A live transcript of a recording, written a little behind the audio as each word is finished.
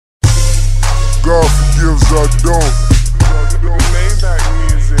God forgives, I don't. Maybach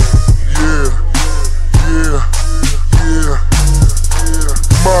music. Yeah.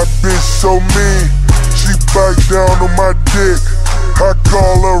 My bitch so mean, she bite down on my dick. I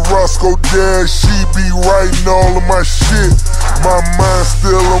call her Roscoe Dad, she be writing all of my shit. My mind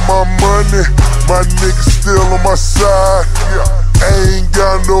still on my money, my nigga still on my side. Ain't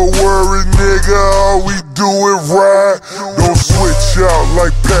got no worry, nigga, all we do is ride. Don't switch out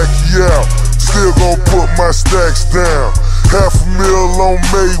like Pacquiao, still gon' put my stacks down. $500,000 on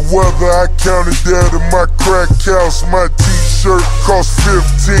Mayweather, I counted that in my crack house. My t-shirt cost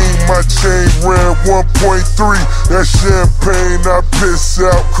 15, my chain ran 1.3. That champagne I piss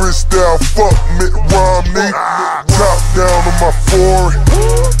out, Cristal, fuck Mitt Romney. Top down on my foreign,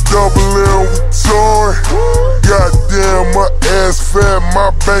 double M with touring. Goddamn, my ass fat,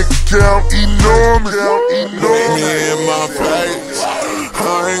 my bank account enormous. Look me in my face,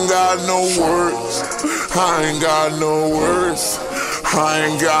 I ain't got no words. I ain't got no words. I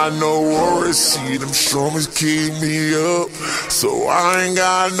ain't got no worries. See, them strummers keep me up, so I ain't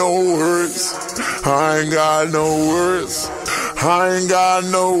got no words. I ain't got no words. I ain't got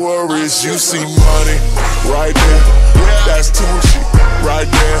no worries. You see money right there, that's Tunchi right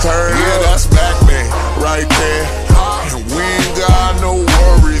there. Yeah, that's Backman right there. And we ain't got no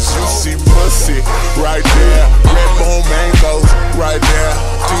worries. You see pussy right there, red bone mangoes right there.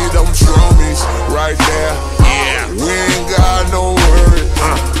 See them drummies right there. Yeah, we ain't got no worries.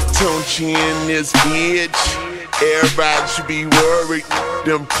 Tunchi in this bitch. Everybody should be worried.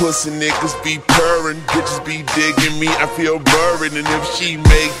 Them pussy niggas be purring, bitches be digging me, I feel buried. And if she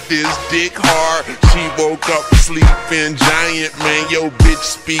make this dick hard, she woke up sleeping giant. Man, yo bitch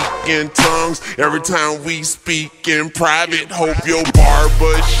speak in tongues every time we speak in private. Hope your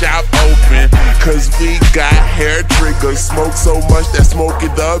barber shop open, cause we got hair triggers. Smoke so much that Smokey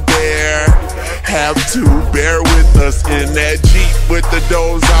the Bear have to bear with us in that Jeep with the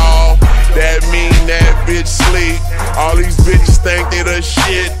doors off. That mean that bitch sleep. All these bitches think they the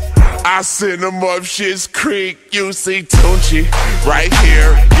shit. I send them up Shit's Creek. You see Tunchi right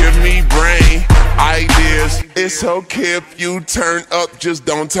here, give me brain ideas. It's okay if you turn up, just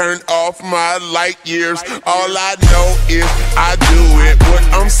don't turn off my light years. All I know is I do it. What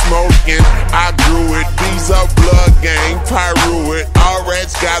I'm smoking, I grew it. Bees up blood gang, pyro it. All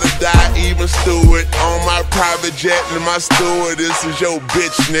rats gotta die, even Stewart. On my private jet and my steward. This is your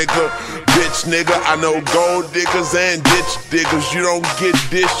bitch nigga. Bitch nigga, I know gold diggers and ditch diggers. You don't get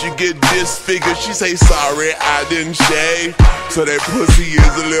this, you get disfigured. She say sorry, I didn't shave, so that pussy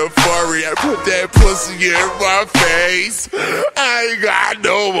is a little furry. I put that pussy in my face. I ain't got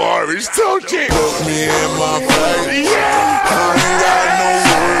no worries. Tunchi, look me in my face. Yeah. I ain't got no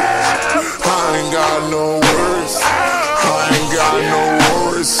words. I ain't got no words. I ain't got no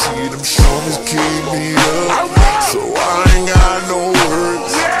worries. See them strummers keep me up, so I ain't got no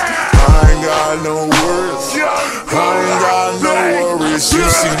words. I ain't got no words. I ain't got no worries. You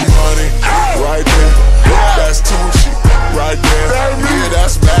see money right there, that's Tunchi right there. Yeah,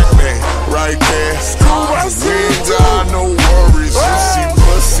 that's Backman right there. We ain't got no worries. You see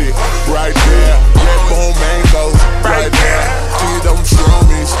pussy right there, red bone mangoes right there. See them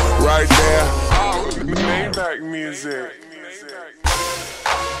drummies right there. Maybach music.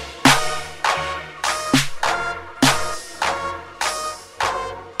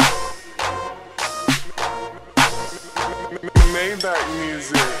 Maybach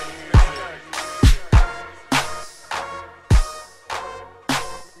music.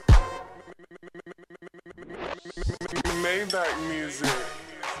 Maybach music.